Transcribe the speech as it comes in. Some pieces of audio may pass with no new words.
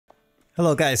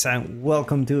Hello guys and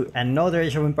welcome to another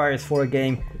Age of Empires 4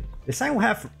 game. This time we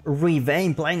have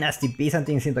Revain playing as the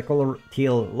Byzantines in the color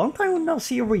teal. Long time we not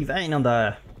see Revain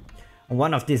on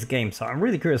one of these games, so I'm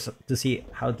really curious to see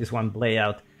how this one play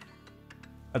out.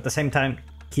 At the same time,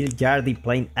 Kiljardi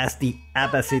playing as the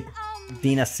Abbasid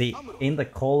Dynasty in the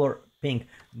color pink.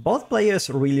 Both players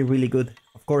really good.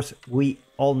 Of course, we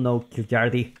all know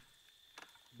Kiljardi.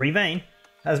 Revain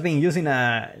has been using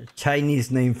a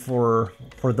Chinese name for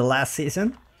the last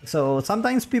season, so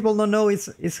sometimes people don't know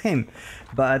it's him,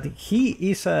 but he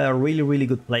is a really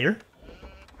good player.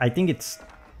 I think it's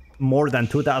more than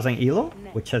 2000 elo,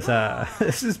 which is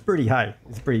this is pretty high.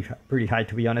 It's pretty high,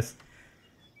 to be honest.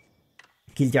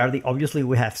 Kiljardi, obviously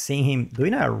we have seen him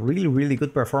doing a really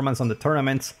good performance on the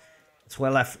tournaments, as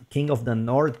well as King of the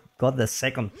North got the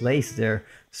second place there,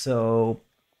 so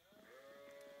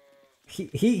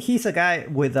he's a guy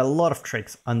with a lot of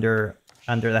tricks under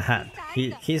the hand.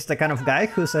 He's the kind of guy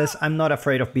who says, I'm not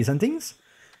afraid of Byzantines.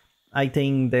 I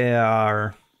think they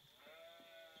are,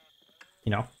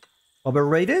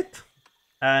 overrated.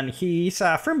 And he's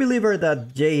a firm believer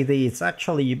that JD is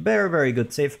actually very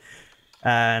good civ.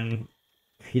 And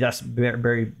he does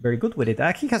very good with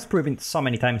it. He has proven so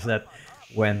many times that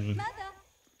when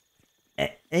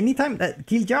anytime that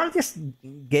Kiljardi's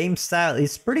game style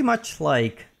is pretty much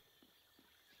like,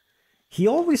 he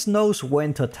always knows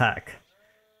when to attack,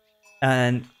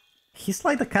 and he's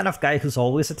like the kind of guy who's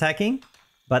always attacking,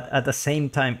 but at the same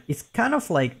time, it's kind of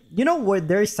like, where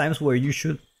there's times where you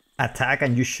should attack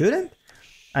and you shouldn't,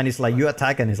 and it's like you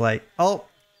attack and it's like, oh,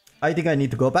 I think I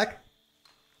need to go back.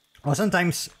 Or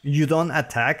sometimes you don't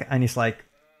attack and it's like,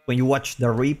 when you watch the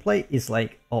replay, it's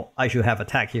like, oh, I should have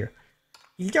attacked here.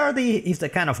 Kiljardi is the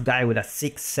kind of guy with a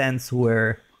sixth sense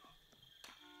where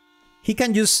he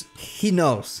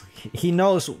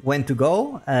knows when to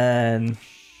go, and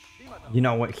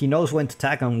he knows when to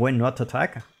attack and when not to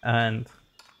attack, and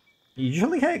he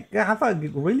usually have a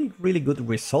really good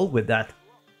result with that.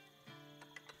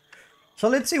 So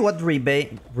let's see what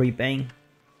Revain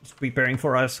is preparing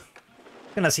for us.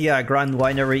 Gonna see a Grand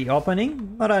Winery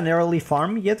opening, not an early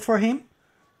farm yet for him,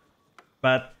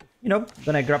 but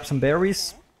gonna grab some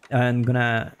berries and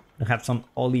gonna have some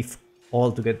olive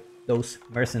oil to get those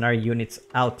mercenary units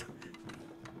out.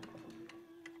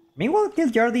 Meanwhile,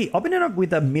 Kiljardi opening up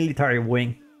with a military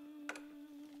wing.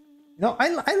 I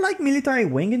like military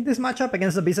wing in this matchup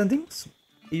against the Byzantines.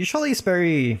 Usually it's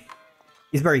very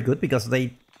good because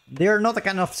they are not the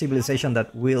kind of civilization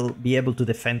that will be able to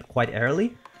defend quite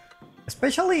early.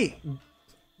 Especially,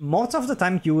 most of the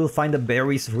time you will find the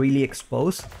berries really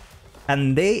exposed,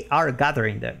 and they are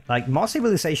gathering them. Like most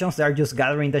civilizations, they are just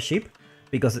gathering the sheep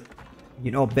because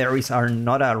berries are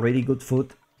not a really good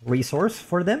food resource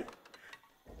for them.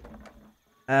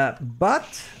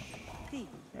 But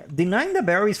denying the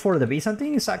berries for the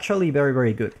Byzantine is actually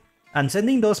very good. And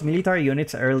sending those military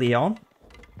units early on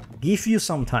gives you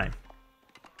some time.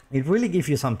 It really gives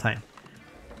you some time.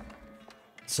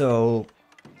 So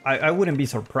I wouldn't be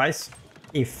surprised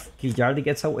if Kiljardi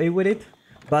gets away with it.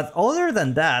 But other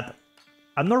than that,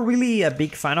 I'm not really a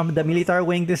big fan of the military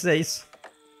wing these days.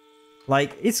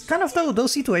 Like, it's kind of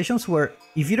those situations where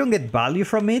if you don't get value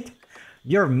from it,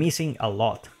 you're missing a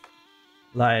lot.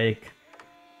 Like,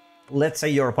 let's say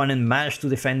your opponent managed to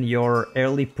defend your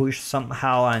early push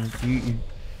somehow, and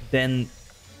then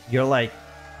you're like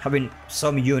having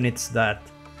some units that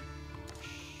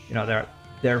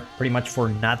they're pretty much for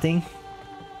nothing.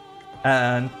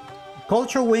 And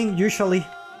culture wing, usually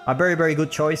a very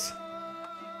good choice.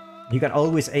 You can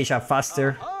always age up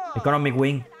faster. Economic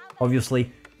wing,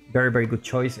 obviously very good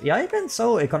choice. Yeah, I even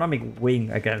saw economic wing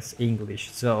against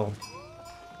English, so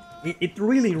it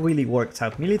really works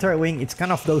out. Military wing, it's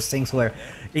kind of those things where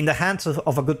in the hands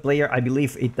of a good player, I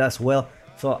believe it does well.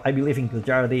 So I believe in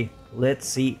Kiljardi. Let's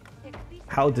see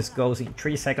how this goes. In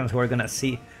 3 seconds we're gonna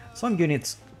see some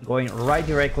units going right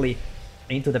directly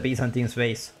into the Byzantines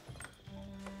base.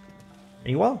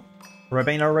 Meanwhile,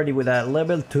 Revain already with a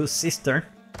level 2 cistern.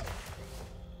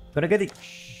 Gonna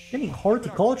getting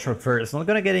horticulture first, not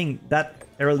gonna getting that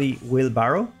early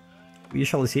wheelbarrow we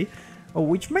usually see,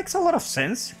 which makes a lot of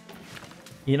sense.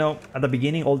 At the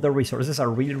beginning all the resources are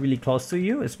really close to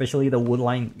you, especially the wood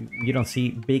line. You don't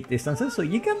see big distances, so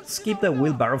you can skip the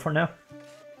wheelbarrow for now.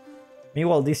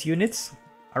 Meanwhile, these units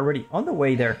are already on the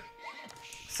way there.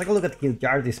 Let's take a look at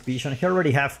Kiljardi's vision. He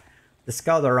already have the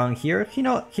scout around here. He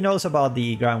knows about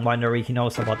the Grand Winery, he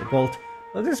knows about the gold,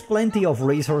 but there's plenty of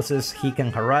resources he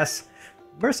can harass.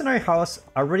 Mercenary house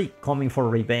already coming for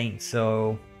Revain,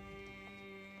 so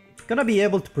it's gonna be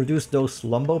able to produce those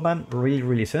lumbermen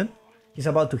really soon. He's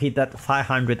about to hit that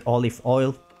 500 olive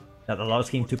oil that allows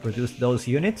him to produce those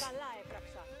units.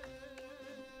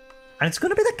 And it's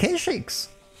gonna be the Keshiks.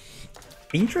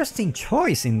 Interesting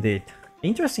choice indeed.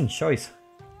 Interesting choice.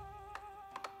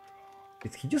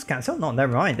 Did he just cancel? No,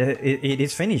 never mind. It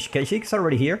is finished. Keshiks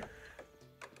already here.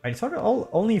 And it's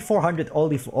only 400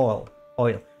 olive oil.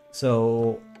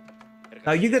 So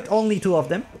now you get only 2 of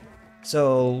them.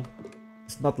 So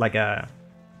it's not like a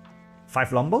 5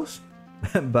 Lombos,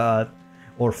 but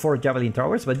or 4 javelin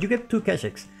throwers, but you get 2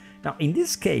 Keshiks. Now in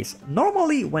this case,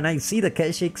 normally when I see the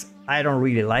Keshiks, I don't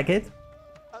really like it.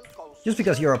 Just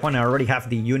because your opponent already have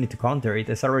the unit to counter it,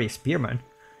 it's already Spearman.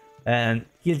 And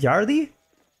Kiljardi,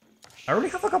 I already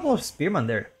have a couple of Spearmen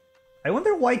there. I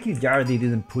wonder why Kiljardi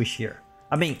didn't push here.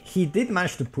 I mean, he did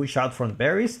manage to push out from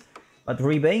berries, but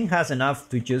Revain has enough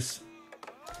to just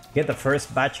get the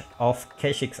first batch of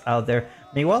Keshiks out there.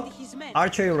 Meanwhile,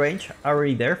 archery range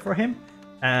already there for him,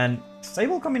 and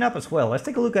Sable coming up as well. Let's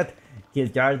take a look at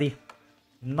Kiljardi.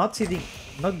 Not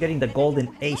getting the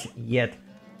golden age yet.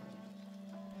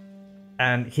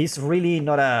 And he's really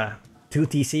not a 2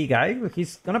 TC guy.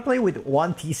 He's gonna play with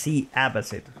 1 TC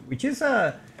Abbasid, which is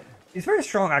it's very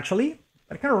strong actually,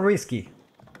 but kind of risky.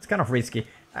 It's kind of risky.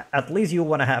 At least you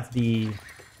want to have the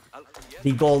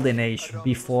golden age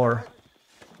before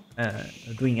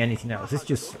doing anything else. It's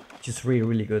just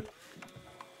really good.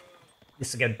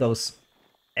 Just to get those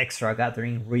extra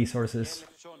gathering resources.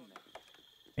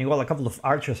 Meanwhile, a couple of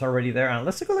archers already there, and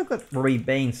let's take a look at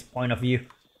Revain's point of view.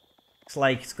 It's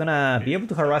like he's gonna be able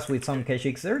to harass with some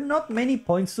Keshiks. There are not many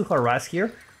points to harass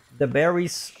here. The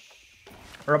berries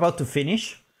are about to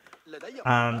finish.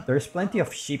 And there's plenty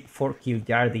of sheep for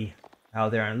Kiljardi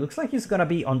out there. And it looks like he's gonna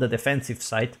be on the defensive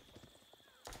side.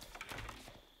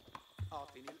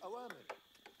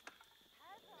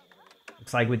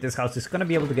 Looks like with this house, he's gonna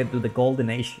be able to get to the golden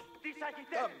age.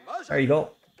 There you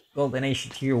go. Golden age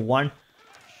tier 1.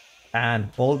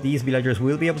 And all these villagers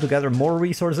will be able to gather more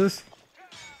resources.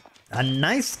 A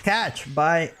nice catch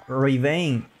by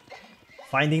Revain,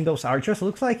 finding those archers.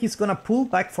 Looks like he's gonna pull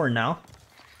back for now.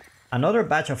 Another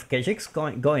batch of Keshiks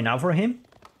going out for him.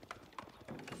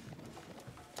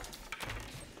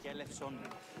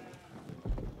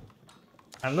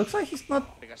 And looks like he's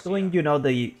not doing, you know,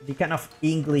 the kind of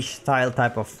English style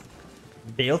type of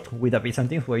build with the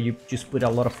Byzantines, where you just put a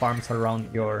lot of farms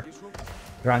around your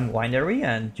grand winery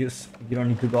and you don't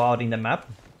need to go out in the map.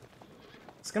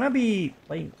 It's gonna be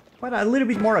playing quite a little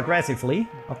bit more aggressively,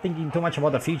 not thinking too much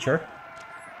about the future.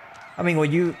 I mean,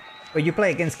 when you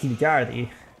play against Kiljardi,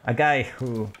 a guy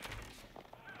who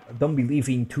don't believe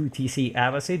in 2 TC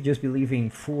Abbasid, just believe in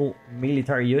full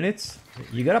military units,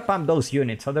 you gotta pump those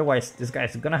units, otherwise this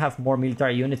guy's gonna have more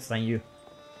military units than you.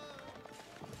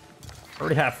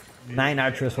 Already have 9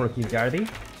 archers for Kiljardi.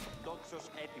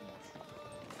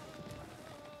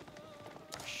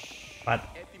 But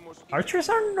archers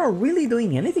are not really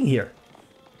doing anything here,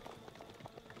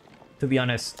 to be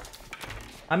honest.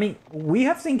 I mean, we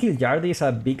have seen Kiljardi is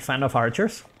a big fan of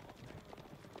archers,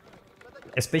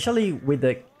 especially with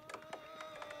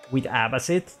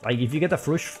Abbasid. Like, if you get a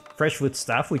fresh food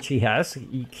staff, which he has,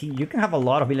 you can have a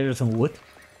lot of villagers on wood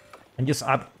and just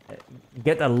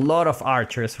get a lot of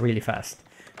archers really fast.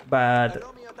 But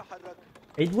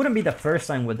it wouldn't be the first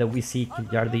time that we see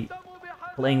Kiljardi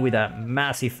playing with a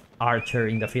massive archer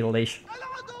in the field age.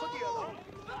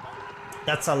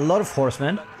 That's a lot of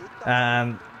horsemen.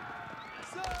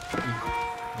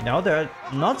 You know, there are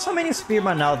not so many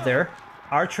spearmen out there.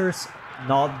 Archers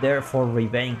not there for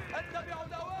Revain.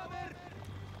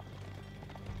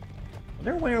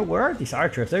 Where are these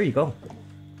archers? There you go.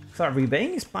 So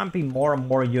Revain is pumping more and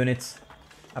more units.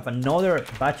 Have another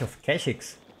batch of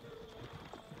Keshiks.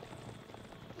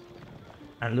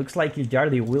 And looks like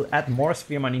Kiljardi will add more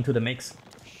spearmen into the mix.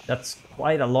 That's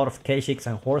quite a lot of Keshiks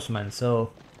and horsemen,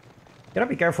 so gotta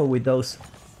be careful with those.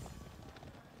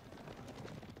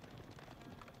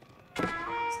 Let's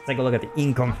take a look at the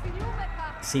income.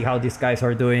 See how these guys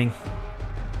are doing.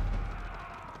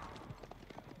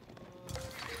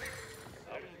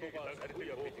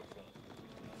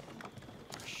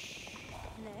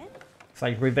 It's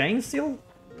like Revain still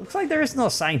looks like there is no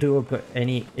sign to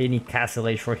any castle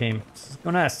age for him. He's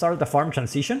gonna start the farm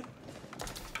transition.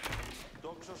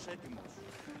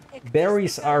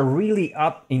 Berries are really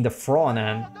up in the front,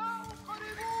 and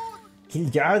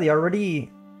Kiljardi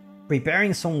already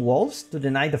preparing some walls to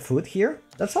deny the food here.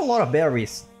 That's a lot of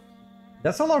berries.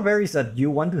 That's a lot of berries that you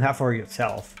want to have for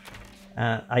yourself.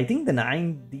 I think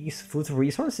denying these food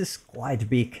resources is quite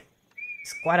big.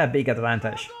 It's quite a big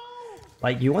advantage.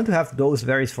 Like, you want to have those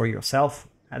berries for yourself.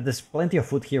 And there's plenty of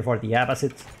food here for the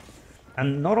Abbasid.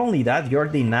 And not only that, you're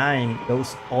denying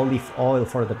those olive oil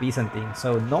for the Byzantines,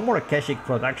 so no more Keshik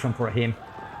production for him.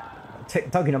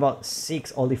 Talking about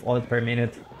 6 olive oil per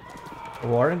minute.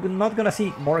 We're not gonna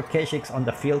see more Keshiks on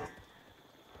the field.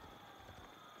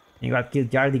 You got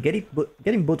Kiljardi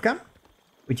getting bootcamp,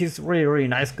 which is really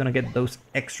nice. Gonna get those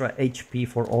extra HP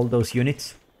for all those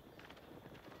units.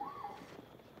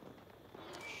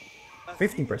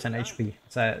 15% HP.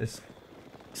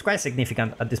 It's quite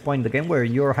significant at this point in the game where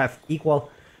you have equal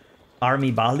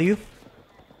army value,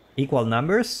 equal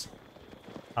numbers.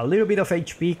 A little bit of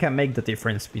HP can make the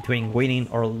difference between winning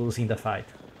or losing the fight.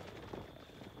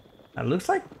 It looks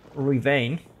like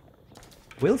Revain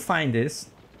will find this.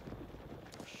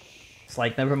 It's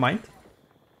like, never mind.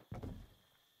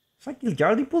 It's like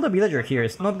Kiljardi pulled a villager here.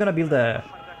 It's not gonna build a...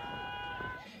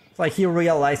 It's like he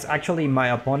realized, actually, my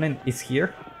opponent is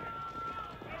here.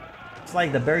 It's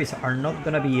like the berries are not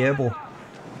gonna be able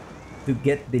to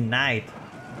get denied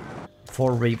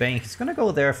for Revain. He's gonna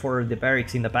go there for the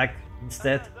barracks in the back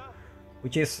instead,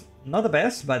 which is not the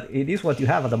best, but it is what you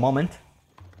have at the moment.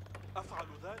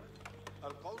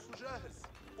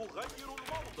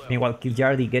 Meanwhile,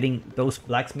 Kiljardi getting those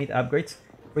blacksmith upgrades.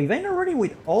 Revain already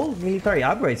with all military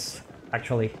upgrades,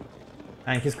 actually.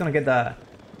 And he's gonna get the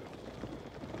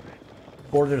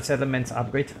border settlements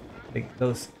upgrade. Like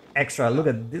those extra. Look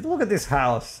at this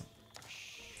house.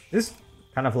 This is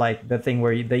kind of like the thing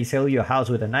where they sell you a house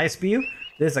with a nice view.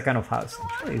 This is a kind of house.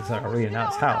 Actually, it's a really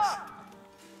nice house.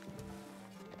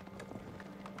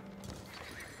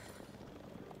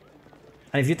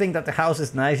 And if you think that the house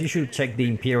is nice, you should check the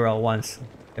imperial ones.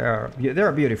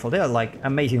 They're beautiful. They are like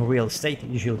amazing real estate.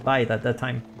 You should buy it at that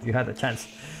time if you had a chance.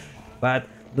 But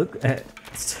look,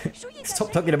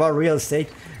 stop talking about real estate.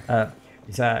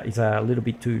 It's a little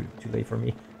bit too late for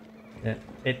me.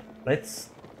 Let's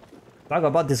talk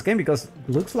about this game because it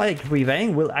looks like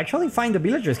Revain will actually find the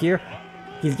villagers here.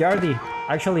 Kiljardi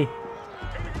actually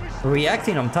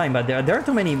reacting on time, but there are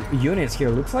too many units here.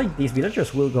 Looks like these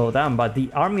villagers will go down, but the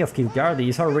army of Kiljardi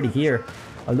is already here.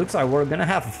 Looks like we're gonna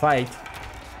have a fight.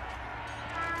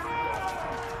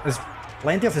 There's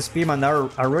plenty of spearmen are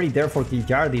already there for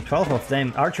Kiljardi, 12 of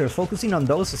them. Archers focusing on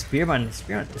those spearmen.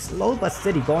 Spearmen slow but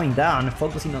steady going down,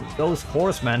 focusing on those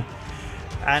horsemen.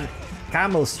 And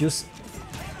camels just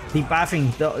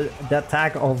debuffing the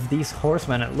attack of these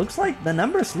horsemen. It looks like the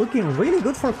numbers looking really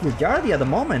good for Kiljardi at the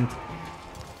moment.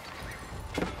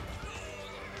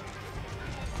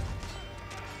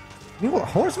 Meanwhile,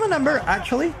 horseman number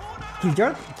actually,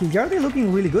 Kiljardi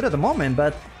looking really good at the moment,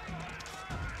 but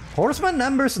horseman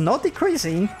numbers not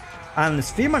decreasing, and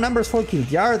spearman numbers for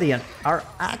Kiljardi are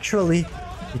actually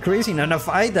decreasing. And a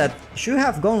fight that should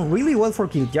have gone really well for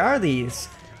Kiljardi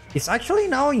is actually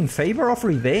now in favor of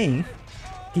Revain.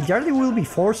 Kiljardi will be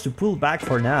forced to pull back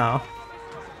for now,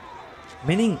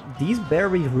 meaning these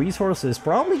berry resources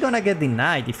probably gonna get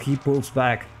denied if he pulls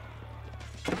back.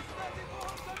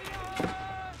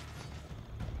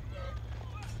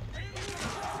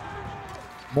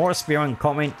 More spearmen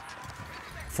coming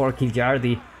for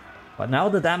Kiljardi, but now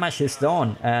the damage is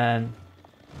done, and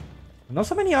not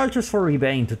so many archers for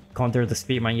Revain to counter the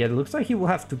spearman yet. It looks like he will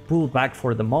have to pull back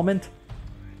for the moment.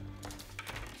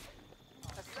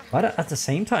 But at the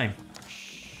same time,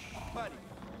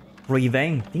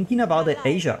 Revain thinking about the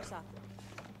Asia.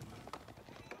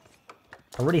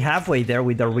 Already halfway there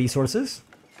with the resources.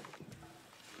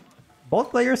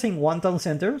 Both players in one town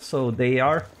center, so they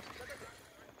are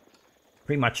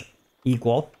pretty much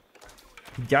equal.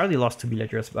 Kiljardi lost 2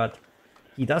 villagers, but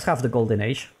he does have the golden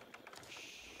age.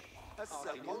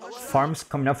 Farms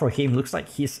coming up for him. Looks like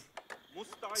he's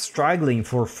struggling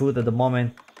for food at the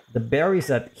moment. The berries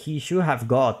that he should have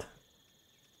got,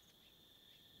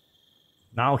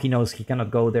 now he knows he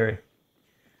cannot go there.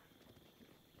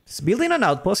 He's building an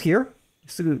outpost here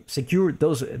to secure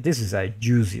those. This is a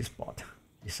juicy spot.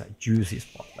 This is a juicy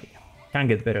spot. Like, can't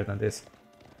get better than this.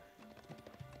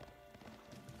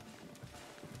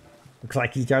 Looks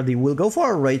like Kiljardi will go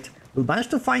for a raid. Will manage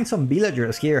to find some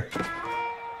villagers here.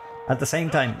 At the same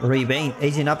time, Revain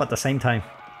aging up at the same time.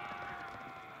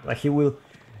 Like he will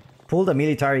pull the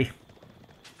military.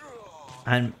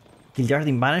 And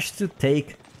Kiljardi managed to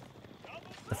take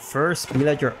the first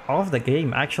villager of the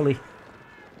game, actually.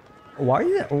 Why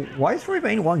is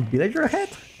Revain 1 villager ahead?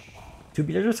 2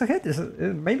 villagers ahead?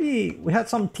 Maybe we had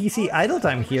some TC idle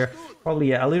time here.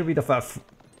 Probably a little bit of a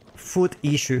food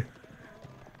issue.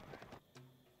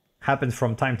 Happens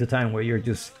from time to time where you're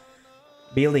just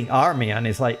building army and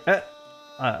it's like,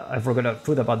 I forgot to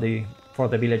put about for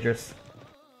the villagers.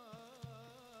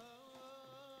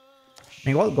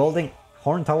 Meanwhile, Golden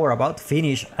Horn Tower about to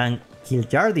finish, and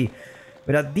Kiljardi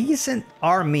with a decent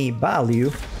army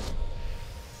value,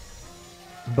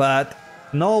 but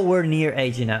nowhere near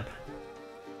aging up.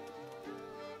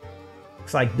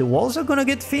 Looks like the walls are gonna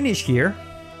get finished here,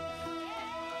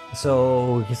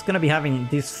 so he's gonna be having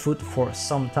this food for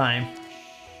some time.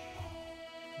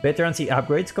 Veterancy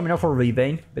upgrades coming up for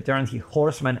Revain, Veterancy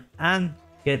Horseman, and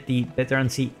get the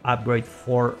Veterancy upgrade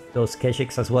for those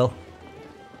Keshiks as well.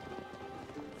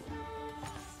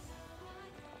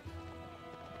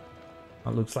 It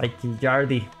looks like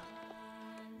Kiljardi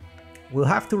will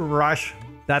have to rush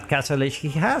that castle age. He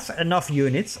has enough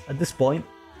units at this point.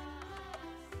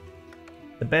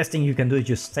 The best thing you can do is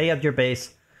just stay at your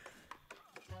base.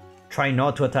 Try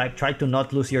not to attack, try to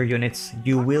not lose your units.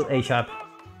 You will age up.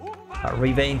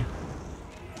 Revain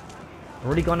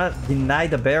already gonna deny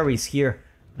the berries here.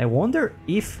 I wonder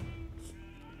if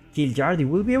Kiljardi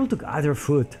will be able to gather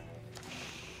food.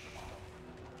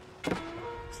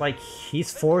 It's like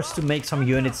he's forced to make some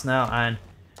units now, and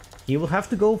he will have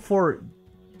to go for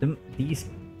these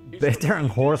veteran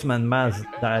horseman mass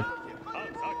that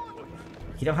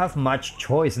he don't have much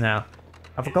choice now.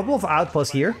 I have a couple of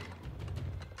outposts here.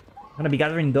 I'm gonna be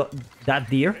gathering that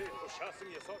deer.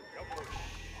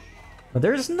 But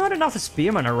there's not enough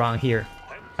spearmen around here.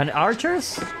 And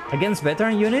archers against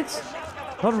veteran units,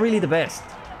 not really the best.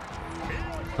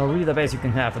 Not really the best you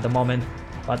can have at the moment.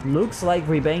 But looks like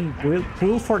Revain will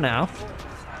pull for now.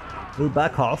 Will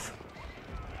back off.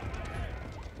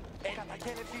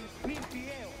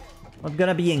 Not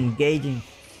gonna be engaging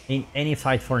in any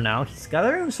fight for now. He's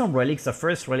gathering some relics. The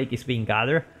first relic is being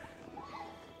gathered.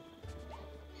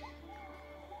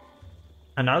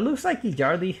 And now it looks like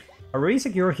Kiljardi already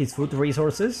secured his food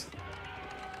resources.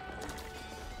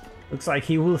 Looks like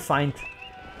he will find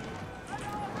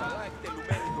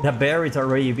the berries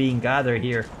already being gathered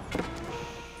here.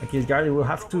 Kiljardi will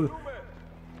have to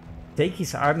take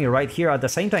his army right here. At the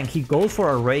same time, he goes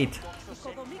for a raid.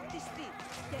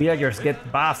 Villagers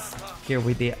get buffed here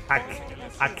with the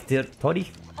Aktitori.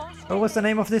 What was the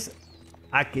name of this?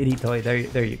 Akiritoi.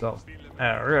 There you go.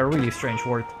 A really strange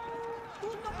word.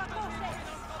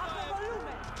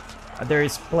 There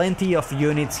is plenty of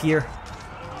units here,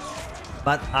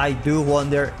 but I do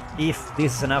wonder if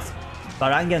this is enough.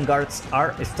 Varangian guards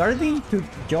are starting to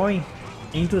join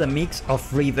into the mix of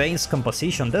Revain's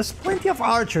composition. There's plenty of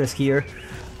archers here.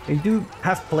 They do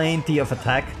have plenty of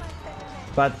attack,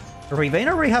 but Revain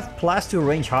already have +2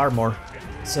 range armor,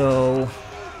 so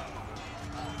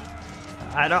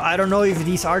I don't know if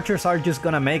these archers are just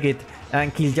gonna make it.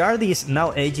 And Kiljardi is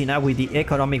now aging up with the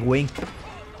economic wing.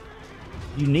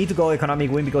 You need to go economic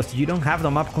wing because you don't have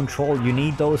the map control. You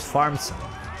need those farms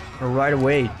right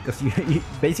away because you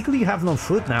basically have no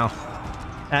food now.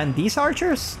 And these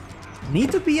archers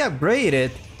need to be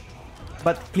upgraded,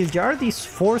 but Kiljardi is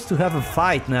forced to have a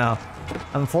fight now.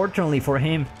 Unfortunately for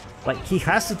him, like, he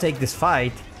has to take this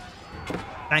fight,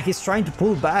 and he's trying to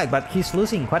pull back, but he's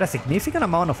losing quite a significant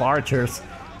amount of archers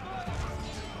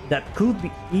that could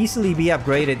easily be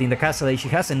upgraded in the castle age. He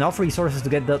has enough resources to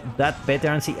get that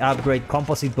veterancy upgrade,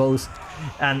 composite bows,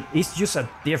 and it's just a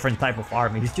different type of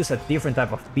army. It's just a different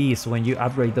type of beast when you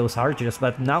upgrade those archers,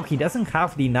 but now he doesn't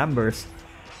have the numbers.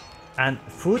 And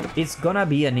food is gonna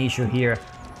be an issue here.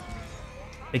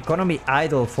 Economy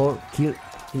idle for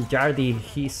Kiljardi.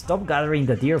 He stopped gathering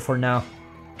the deer for now.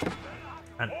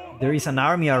 And there is an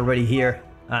army already here,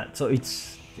 so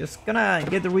it's just gonna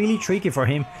get really tricky for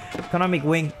him. Economic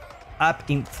wing up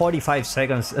in 45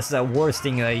 seconds. That's the worst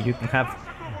thing that you can have,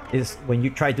 is when you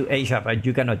try to age up and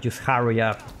you cannot just hurry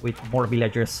up with more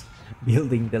villagers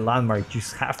building the landmark. You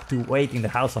just have to wait in the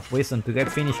House of Wisdom to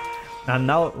get finished. And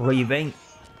now Revain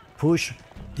push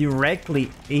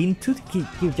directly into the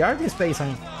Kiljardi space,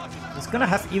 and it's gonna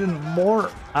have even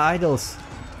more idols,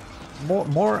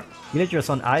 more villagers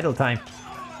on idle time.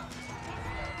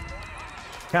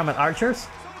 Come on, archers.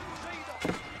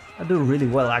 I do really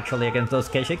well actually against those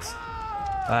Keshiks,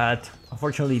 but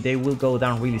unfortunately they will go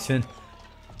down really soon.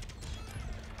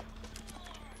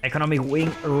 Economic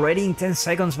wing ready in 10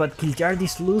 seconds, but Kiljardi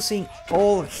is losing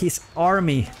all his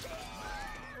army.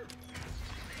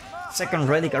 Second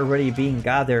relic already being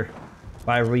gathered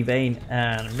by Revain,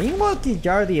 and meanwhile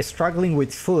Kiljardi is struggling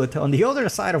with food. On the other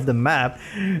side of the map,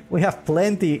 we have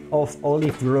plenty of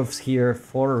olive roofs here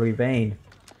for Revain.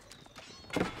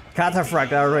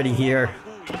 Cataphract already here.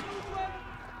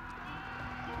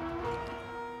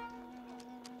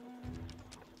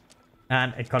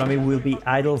 And economy will be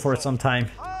idle for some time.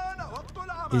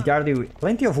 Kiljardi with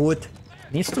plenty of wood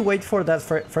needs to wait for that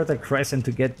Fertile Crescent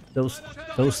to get those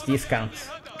discounts,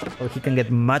 so he can get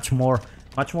much more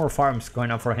farms going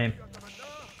on for him.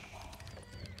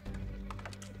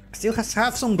 Still has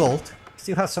have some gold,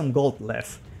 still has some gold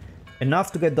left.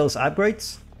 Enough to get those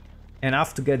upgrades.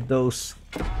 Enough to get those...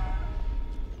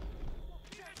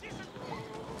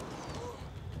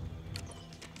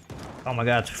 Oh my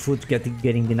god, food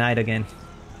getting denied again.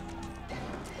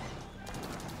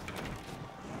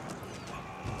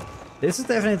 This is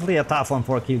definitely a tough one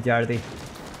for kiljardi.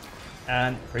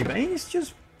 And Revain is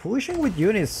just pushing with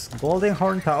units. Golden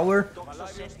Horn Tower,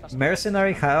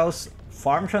 Mercenary House,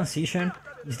 Farm Transition.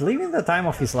 He's living the time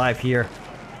of his life here.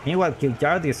 Meanwhile,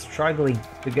 kiljardi is struggling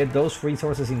to get those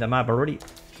resources in the map. Already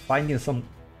finding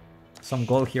some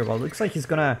gold here, but looks like he's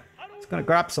gonna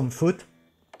grab some food.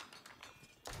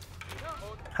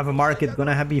 Have a market,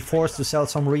 gonna be forced to sell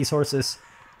some resources.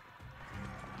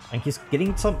 And he's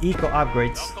getting some eco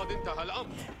upgrades.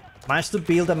 Managed to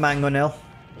build a mangonel.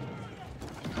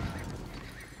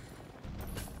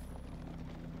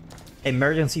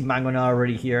 Emergency mangonel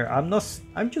already here. I'm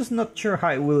just not sure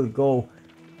how it will go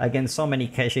against so many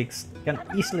Keshiks. Can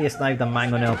easily snipe the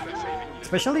mangonel.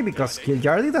 Especially because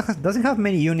kiljardi doesn't have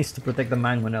many units to protect the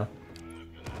mangonel.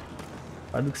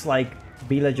 But looks like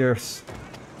villagers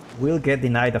will get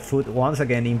denied the food once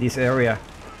again in this area.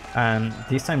 And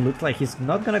this time looks like he's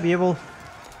not gonna be able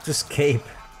to escape.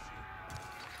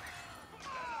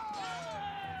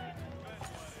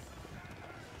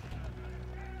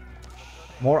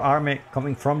 More army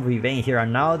coming from Revain here,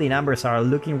 and now the numbers are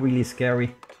looking really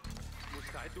scary.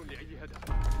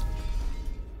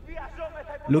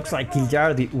 Looks like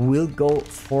kiljardi will go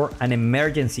for an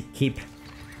emergency keep.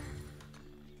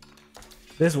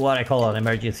 This is what I call an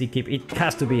emergency keep. It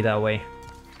has to be that way.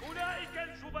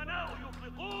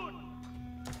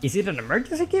 Is it an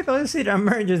emergency keep or is it an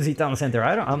emergency town center?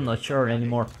 I'm not sure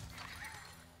anymore.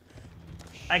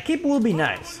 A keep will be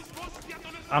nice.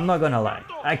 I'm not gonna lie.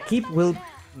 A keep will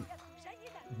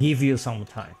give you some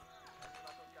time.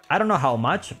 I don't know how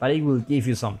much, but it will give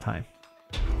you some time.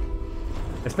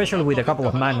 Especially with a couple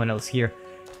of mangonels here.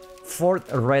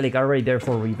 Fourth relic already there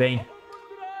for Revain.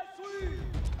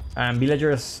 And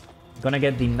villagers gonna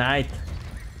get denied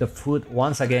the food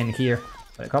once again here.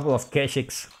 By a couple of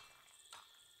Keshiks.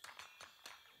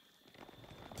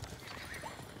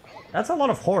 That's a lot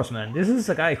of horsemen. This is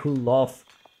a guy who loves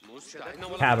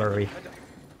cavalry.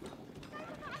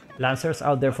 Lancers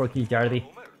out there for kiljardi.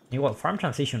 Meanwhile, farm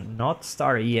transition not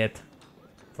started yet.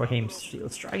 For him, still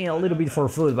struggling a little bit for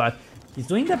food, but he's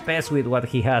doing the best with what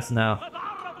he has now.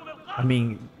 I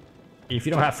mean, if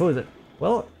you don't have food,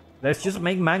 well, let's just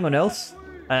make mangonels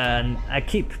and a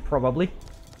keep, probably.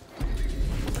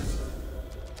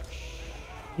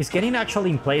 He's getting actual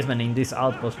emplacement in this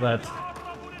outpost, but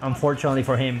unfortunately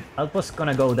for him, outpost's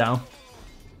gonna go down.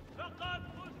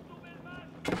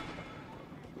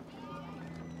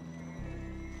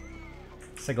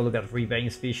 Let's take a look at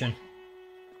Revain's vision.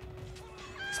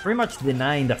 It's pretty much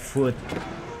denying the food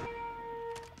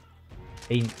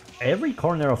in every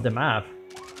corner of the map.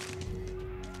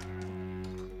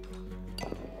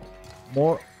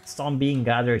 More stone being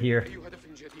gathered here.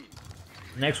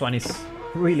 Next one is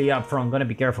really up front, gonna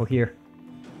be careful here.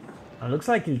 And looks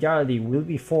like kiljardi will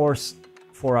be forced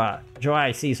for a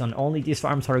dry season. Only these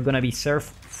farms are gonna be served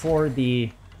for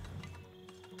the...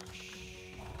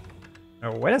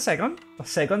 Oh, wait a second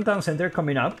town center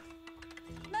coming up.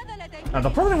 Now the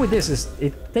problem with this is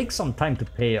it takes some time to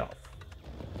pay off.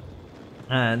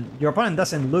 And your opponent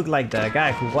doesn't look like the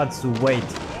guy who wants to wait.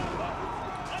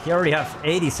 He already has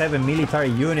 87 military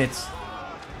units.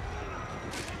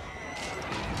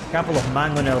 A couple of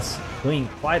mangonels doing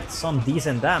quite some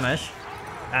decent damage.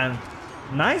 And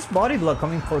nice body block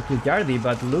coming for kiljardi,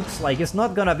 but looks like it's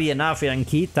not gonna be enough and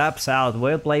he taps out.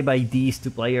 Well played by these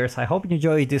two players. I hope you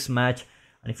enjoyed this match.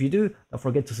 And if you do, don't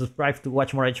forget to subscribe to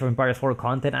watch more Age of Empires 4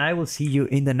 content. I will see you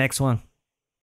in the next one.